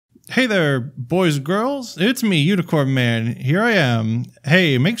Hey there, boys and girls. It's me, Unicorn Man. Here I am.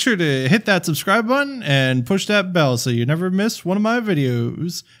 Hey, make sure to hit that subscribe button and push that bell so you never miss one of my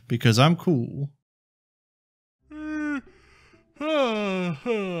videos, because I'm cool.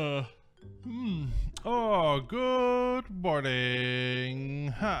 Oh, good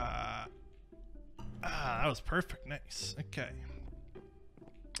morning. That was perfect. Nice. Okay.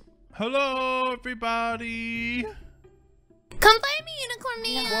 Hello, everybody. Come find me, Unicorn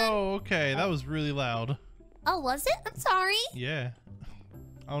Man. Whoa, okay. That was really loud. Oh, was it? I'm sorry. Yeah.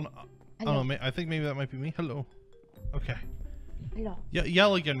 I don't know. I think maybe that might be me. Hello. Okay. Hello.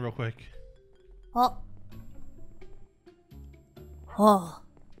 Yell again real quick. Oh. Oh.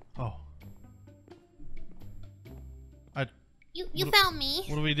 Oh. You found me.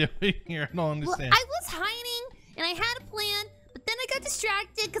 What are we doing here? I don't understand. Well, I was hiding, and I had a plan, but then I got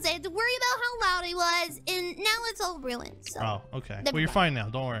distracted because I had to worry about how loud I was, and now it's all ruined. So. Oh, okay. Well, you're fine now.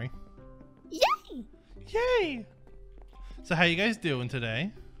 Don't worry. Yay! Yay! So how you guys doing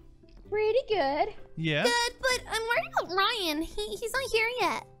today? Pretty good. Yeah? Good, but I'm worried about Ryan. He's not here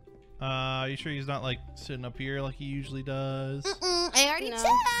yet. Are you sure he's not like sitting up here like he usually does? I already checked.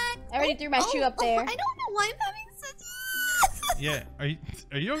 I already threw my shoe up there. I don't know why I'm having such Yeah. Are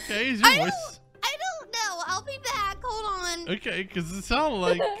you okay? Is your voice? I don't know. I'll be back. Hold on. Okay, because it sounded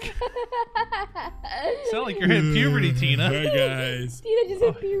like you're hitting puberty, Tina. Hi guys. Tina just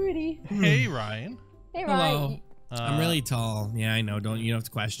hit puberty. Hey, Ryan. Hey, Hello. Ryan. I'm really tall. Yeah, I know. You don't have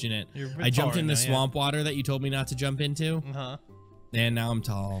to question it. I jumped in the swamp water that you told me not to jump into. And now I'm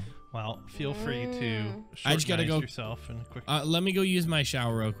tall. Well, feel free to I just gotta go yourself and quick. Let me go use my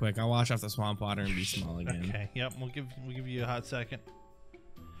shower real quick. I'll wash off the swamp water and be small again. Okay. Yep. We'll give you a hot second.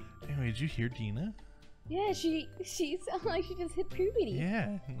 Anyway, did you hear Dina? Yeah, she sounded like she just hit puberty.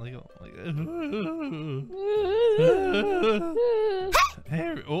 Yeah.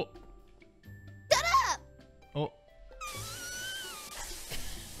 Hey. Oh. Shut up! Oh.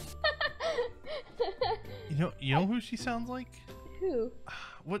 You know who she sounds like? Who?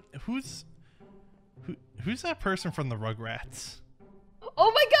 Who's that person from the Rugrats?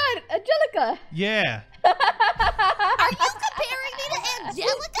 Oh my God, Angelica! Yeah. Are you comparing me to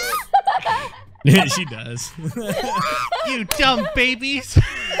Angelica? She does. You dumb babies.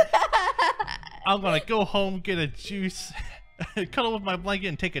 I'm gonna go home, get a juice, cuddle with my blanket,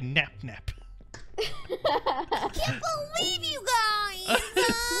 and take a nap. I can't believe you guys!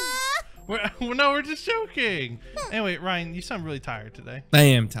 We're just joking. Anyway, Ryan, you sound really tired today. I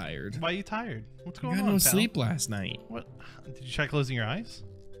am tired. Why are you tired? What's I going got on, no pal? sleep last night. What? Did you try closing your eyes?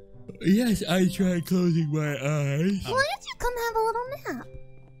 Yes, I tried closing my eyes. Why don't you come have a little nap?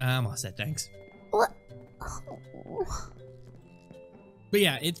 I'm all set, thanks. What? Oh. But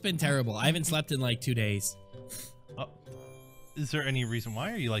yeah, it's been terrible. I haven't slept in like 2 days. Is there any reason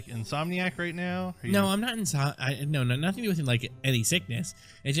why? Are you like insomniac right now? No, I'm not no, nothing to do with like any sickness.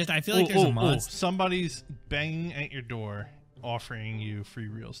 It's just I feel like there's a monster. Somebody's banging at your door, offering you free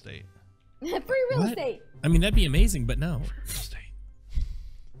real estate. Free real estate. I mean, that'd be amazing, but no. Free real estate.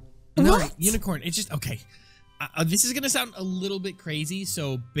 No, What? Unicorn. It's just okay. This is gonna sound a little bit crazy,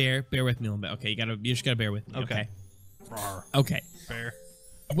 so bear with me a little bit. Okay, you just gotta bear with me. Okay. Okay. Fair.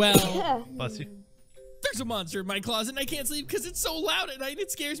 Well, Bless you. there's a monster in my closet and I can't sleep because it's so loud at night. It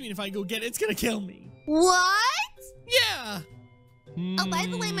scares me. And if I go get it, it's gonna kill me. What? Yeah. Oh, by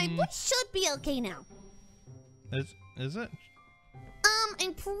the way, my voice should be okay now. Is it?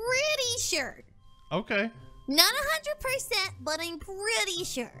 I'm pretty sure. Okay. Not 100%, but I'm pretty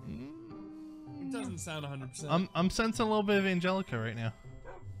sure. It doesn't sound 100%. I'm sensing a little bit of Angelica right now.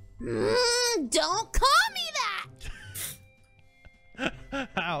 Don't call me that!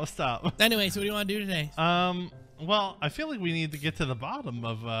 Ow, stop. Anyway, so what do you want to do today? Well, I feel like we need to get to the bottom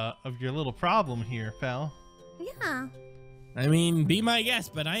of your little problem here, pal. Yeah. I mean, be my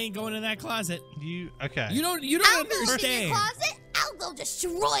guest, but I ain't going in that closet. Okay. You don't I'll go in understand. your closet. I'll go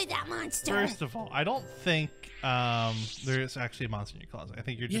destroy that monster. First of all, I don't think there's actually a monster in your closet. I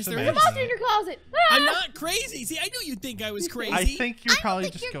think you're just Yes, there imagining is. Monster in your closet. I'm not crazy. See, I knew you'd think I was crazy. I think you're probably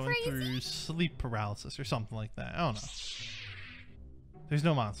think just you're going crazy. through sleep paralysis or something like that. I don't know. There's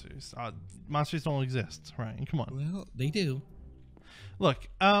no monsters. Monsters don't exist, Ryan. Come on. Well, they do. Look,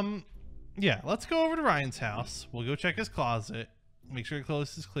 yeah, let's go over to Ryan's house. We'll go check his closet, make sure the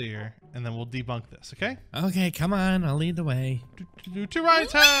coast is clear, and then we'll debunk this, okay? Okay, come on. I'll lead the way. To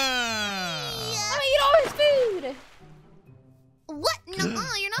Ryan's house! I eat all his food. What? No,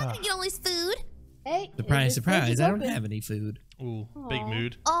 you're not gonna get all his food. Hey. Surprise, the fridge surprise. is I don't open. have any food. Ooh, big Aw.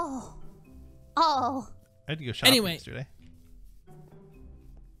 mood. Oh. I had to go shopping Anyway. yesterday.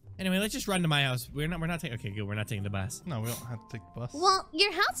 Anyway, let's just run to my house. We're not taking. Okay, good. We're not taking the bus. No, we don't have to take the bus. Well,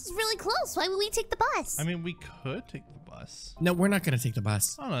 your house is really close. Why would we take the bus? I mean, we could take the bus. No, we're not gonna take the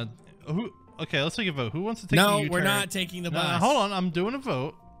bus. I don't know. Okay, let's take a vote. Who wants to take No, a U-turn? we're not taking the bus. Hold on. I'm doing a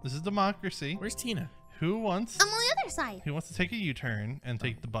vote. This is democracy. Where's Tina? Who wants? I'm on the other side. Who wants to take a U-turn and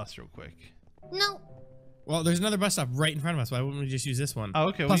take the bus real quick? No. Well, there's another bus stop right in front of us. Why wouldn't we just use this one? Oh,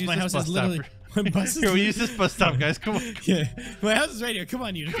 okay. Plus, we'll my use house this is bus literally. stop. My bus is Here, we'll use this bus stop, guys. Come on. Yeah, my house is right here. Come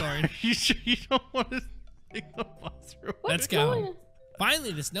on, unicorn. You sure you don't want to take the bus real quick? Let's go.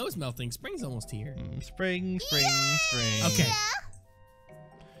 Finally, the snow's melting. Spring's almost here. Spring. Okay.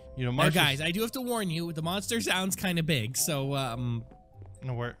 You know, Now, Marshall. guys, I do have to warn you. The monster sounds kind of big, so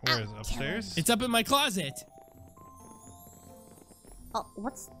No, where is it? Upstairs? it's up in my closet. Oh,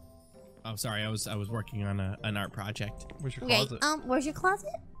 what's? Oh, sorry. I was working on an art project. Where's your Okay. closet? Where's your closet?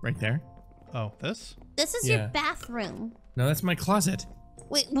 Right there. Oh, this? This is Yeah. your bathroom. No, that's my closet.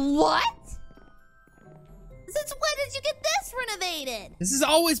 Wait, what? Since when did you get this renovated? This has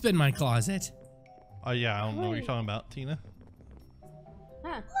always been my closet. Oh yeah, I don't know what you're talking about, Tina.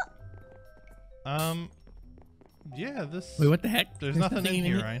 Huh. Yeah, this. Wait, what the heck? There's nothing in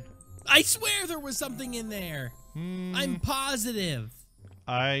here, Ryan. I swear there was something in there. I'm positive.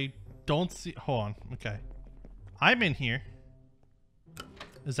 I don't see. Hold on. Okay, I'm in here.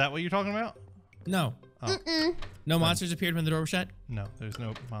 Is that what you're talking about? No. Oh. No monsters appeared when the door was shut? No, there's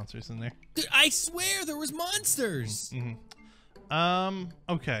no monsters in there. Dude, I swear there was monsters.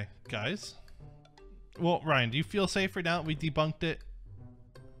 Okay, guys. Well, Ryan, do you feel safer now that we debunked it?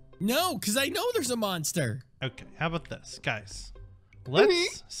 No, because I know there's a monster. Okay, how about this, guys?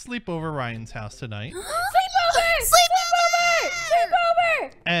 Let's sleep over Ryan's house tonight.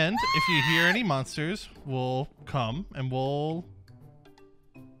 Sleepover! And if you hear any monsters, we'll come and we'll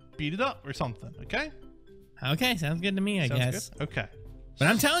beat it up or something, okay? Okay, sounds good to me, I Sounds guess. good? Okay. But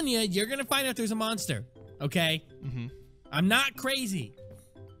I'm telling you, you're going to find out there's a monster. Okay? I'm not crazy.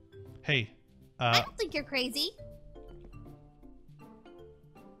 Hey, I don't think you're crazy.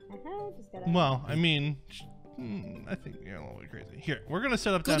 Just gotta... well, I mean, I think you're a little bit crazy. Here, we're going to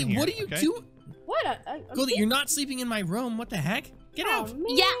set up down Goldie, here. what are you okay? doing? What? Goldie, you're not sleeping in my room. What the heck? Get Oh, out. man.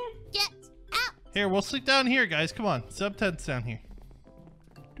 Yeah, get out. Here, we'll sleep down here, guys. Come on. Set up tents down here.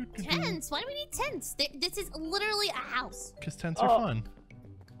 Tents? Why do we need tents? This is literally a house. Because tents are fun.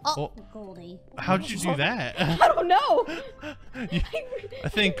 Oh, Well, Goldie. how'd you do that? I don't know. I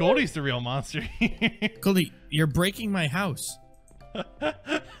think Goldie's the real monster here. Goldie, you're breaking my house.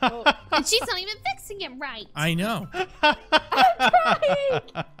 And she's not even fixing it right. I know.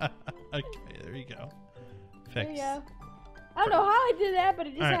 Okay, there you go. There Fixed. you go. I don't know how I did that, but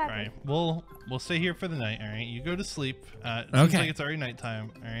it just All right, happened. Ryan. We'll stay here for the night. All right, you go to sleep. It seems Okay. like it's already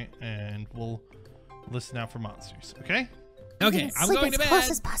nighttime. All right, and we'll listen out for monsters. Okay. Okay, I'm Sleep going as to close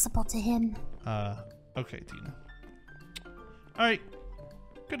bed. as possible to him. Okay, Tina. All right.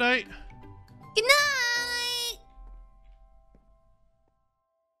 Good night. Good night.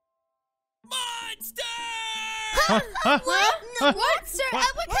 Monster! Huh? What? No, Huh? what, sir? What?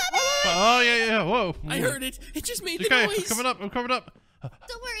 We're coming. Oh yeah. Whoa. I heard it. It just made the Okay, noise. I'm coming up. I'm coming up.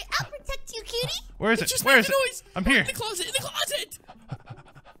 Don't worry, I'll protect you, cutie. Where is It it? just Where made is the it? noise. I'm here. In the closet. In the closet.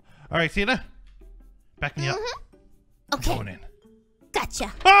 All right, Tina. Back me up. I'm Okay, going in.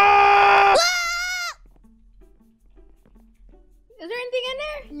 gotcha. Ah! Is there anything in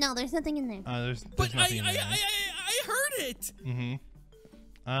there? No, there's nothing in there. There's But nothing in there. I heard it.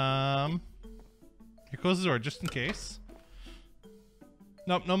 Here, close the door just in case.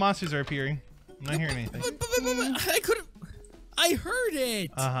 Nope, no monsters are appearing. I'm not hearing anything. But I couldn't. I heard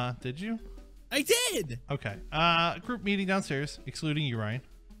it. Did you? I did. Okay. Group meeting downstairs, excluding you, Ryan.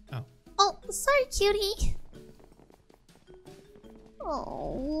 Oh, sorry, cutie.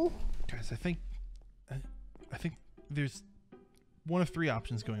 Oh. Guys, I think there's one of three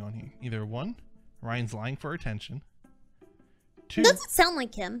options going on here. Either one, Ryan's lying for attention. Two, Doesn't sound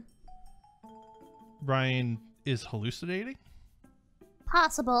like him. Ryan is hallucinating.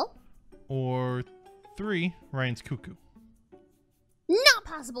 Possible. Or three, Ryan's cuckoo. Not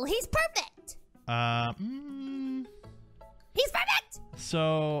possible. He's perfect. He's perfect.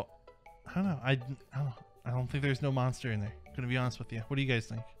 So I don't know. I don't think there's no monster in there. Gonna be honest with you. What do you guys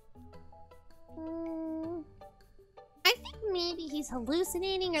think? I think maybe he's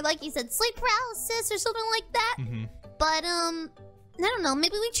hallucinating, or like you said, sleep paralysis or something like that. But I don't know.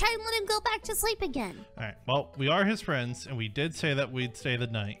 Maybe we try and let him go back to sleep again. All right. Well, we are his friends, and we did say that we'd stay the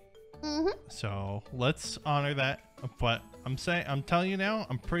night. So let's honor that. But I'm telling you now,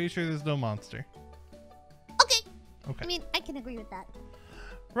 I'm pretty sure there's no monster. Okay. Okay. I mean, I can agree with that.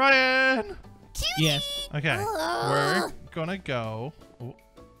 Ryan. Cutie. Yes. Okay. We're gonna go.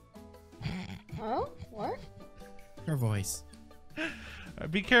 Oh, what? Her voice.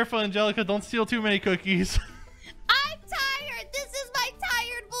 Be careful, Angelica. Don't steal too many cookies. I'm tired. This is my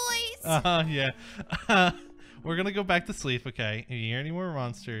tired voice. Yeah. We're gonna go back to sleep, okay? If you hear any more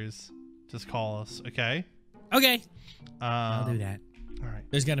monsters, just call us, okay? Okay. I'll do that. All right.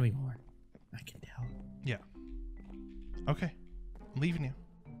 There's gotta be more. I can tell. Yeah. Okay. I'm leaving you.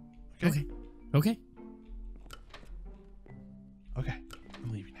 Okay. Okay. Okay.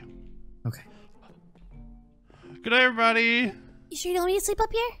 I'm leaving you. Okay. Good night, everybody. You sure you don't need to sleep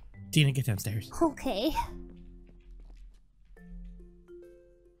up here? Tina, get downstairs. Okay.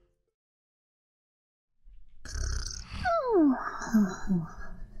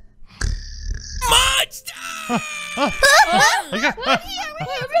 Monster! Okay.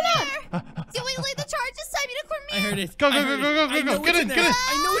 Did we lead the charge this time, Unicorn Man? I heard it. Go, I go, heard go, it. go, go, I go, know go. Get it's in, there. get in.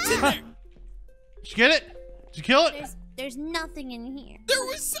 I know it's in there. Did you get it? Did you kill it? There's nothing in here. There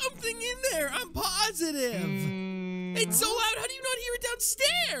was something in there. I'm positive. It's so loud. How do you not hear it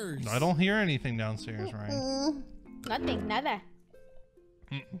downstairs? I don't hear anything downstairs, Ryan. Nothing, nada.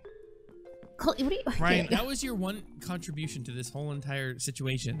 What are you? Ryan, That was your one contribution to this whole entire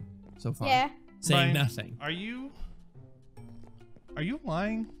situation so far. Yeah. Saying Ryan, nothing. Are you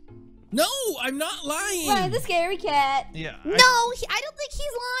lying? No, I'm not lying. Ryan, the scary cat. Yeah. No, I don't think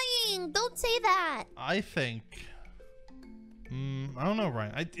he's lying. Don't say that. I think. I don't know,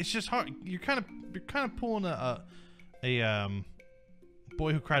 Ryan. It's just hard. You're kind of pulling a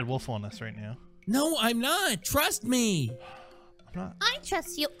boy who cried wolf on us right now. No, I'm not. Trust me. I'm not. I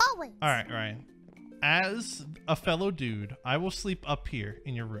trust you always. All right, Ryan. As a fellow dude, I will sleep up here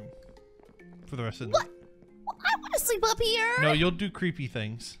in your room for the rest of the night. Well, I want to sleep up here. No, you'll do creepy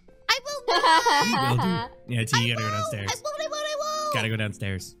things. I will not. Yeah, T, you gotta go downstairs. I won't. Gotta go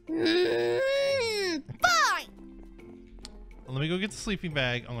downstairs. Fine. Let me go get the sleeping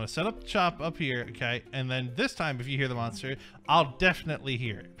bag. I'm gonna set up shop up here, okay? And then this time, if you hear the monster, I'll definitely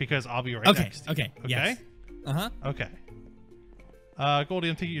hear it because I'll be right next to you. Okay. Yes. Uh-huh. Okay. Goldy,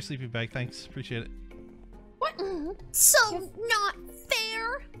 I'm taking your sleeping bag. Thanks. Appreciate it. What? So not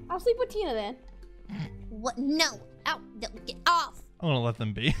fair. I'll sleep with Tina then. What? No. Ow, no, get off. I'm gonna let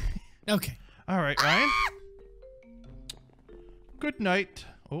them be. Okay. All right, Ryan. Good night.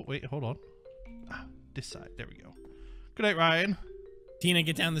 Oh, wait, hold on. This side. There we go. Good night, Ryan. Tina,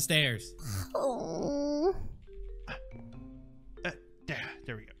 get down the stairs. Oh.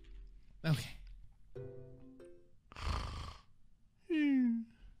 There we go. Okay.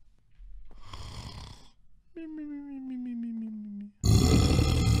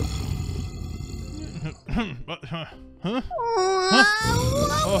 Huh? What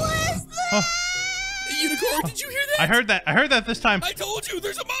was that? Unicorn, did you hear that? I heard that. I heard that this time. I told you,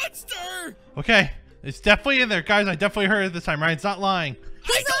 there's a monster. Okay. It's definitely in there. Guys, I definitely heard it this time. Ryan's not lying.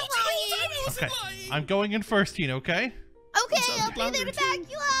 I told you I wasn't Okay. lying. I'm going in first, Tina, okay? Okay, I'll be there to back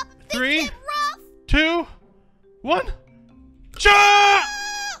you up. Things 3, get rough. 2, 1. Cha!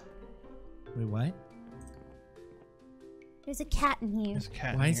 Wait, what? There's a cat in here. There's a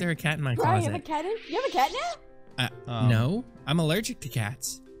cat. Why is there a cat in my Ryan, you have a closet? cat in? You have a cat now? No, I'm allergic to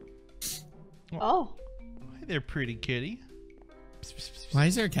cats. Oh. Hi there, pretty kitty. Why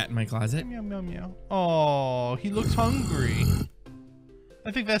is there a cat in my closet? Meow, meow, meow. Oh, he looks hungry.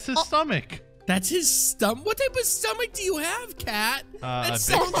 I think that's his stomach. That's his stomach. What type of stomach do you have, cat? A That big-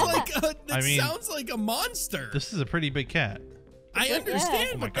 sounds like a. That I mean, sounds like a monster. This is a pretty big cat. I understand,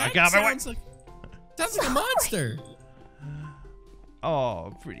 Oh my but God, that get out of my way. sounds like a monster.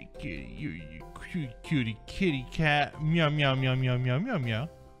 Oh, pretty kitty. You cutie kitty cat. Meow, meow, meow, meow, meow, meow, meow.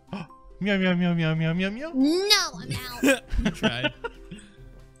 Meow, meow, meow, meow, meow, meow, meow. No, I'm out. You tried.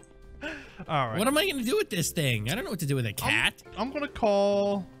 All right. What am I gonna do with this thing? I don't know what to do with a cat. I'm gonna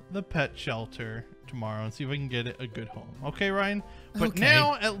call the pet shelter tomorrow and see if I can get it a good home. Okay, Ryan? But Okay.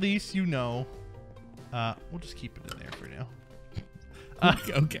 now at least you know. We'll just keep it in there for now.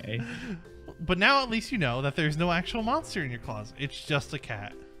 Okay. But now at least you know that there's no actual monster in your closet. It's just a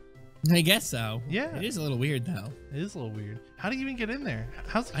cat. I guess so. Yeah. It is a little weird though. It is a little weird. How do you even get in there?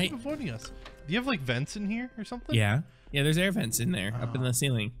 How's it keep avoiding us? Do you have like vents in here or something? Yeah. Yeah. There's air vents in there, up in the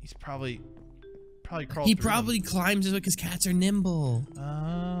ceiling. He's probably crawled He through probably climbs it because cats are nimble. them.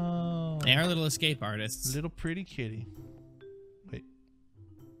 Oh. They are little escape artists. Little pretty kitty. Wait.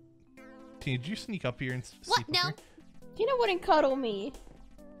 Tina, did you sneak up here and What? sleep up No. here? Tina wouldn't cuddle me.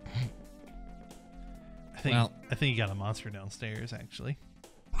 I think you got a monster downstairs, actually.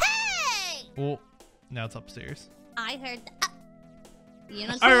 Hey! Well, now it's upstairs. I heard that.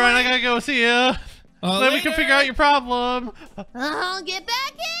 Unicorn. All right, I gotta go. See ya. Then we can figure out your problem. I'll get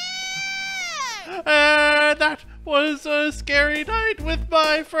back here! And that was a scary night with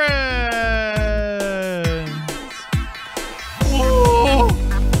my friends. Whoa.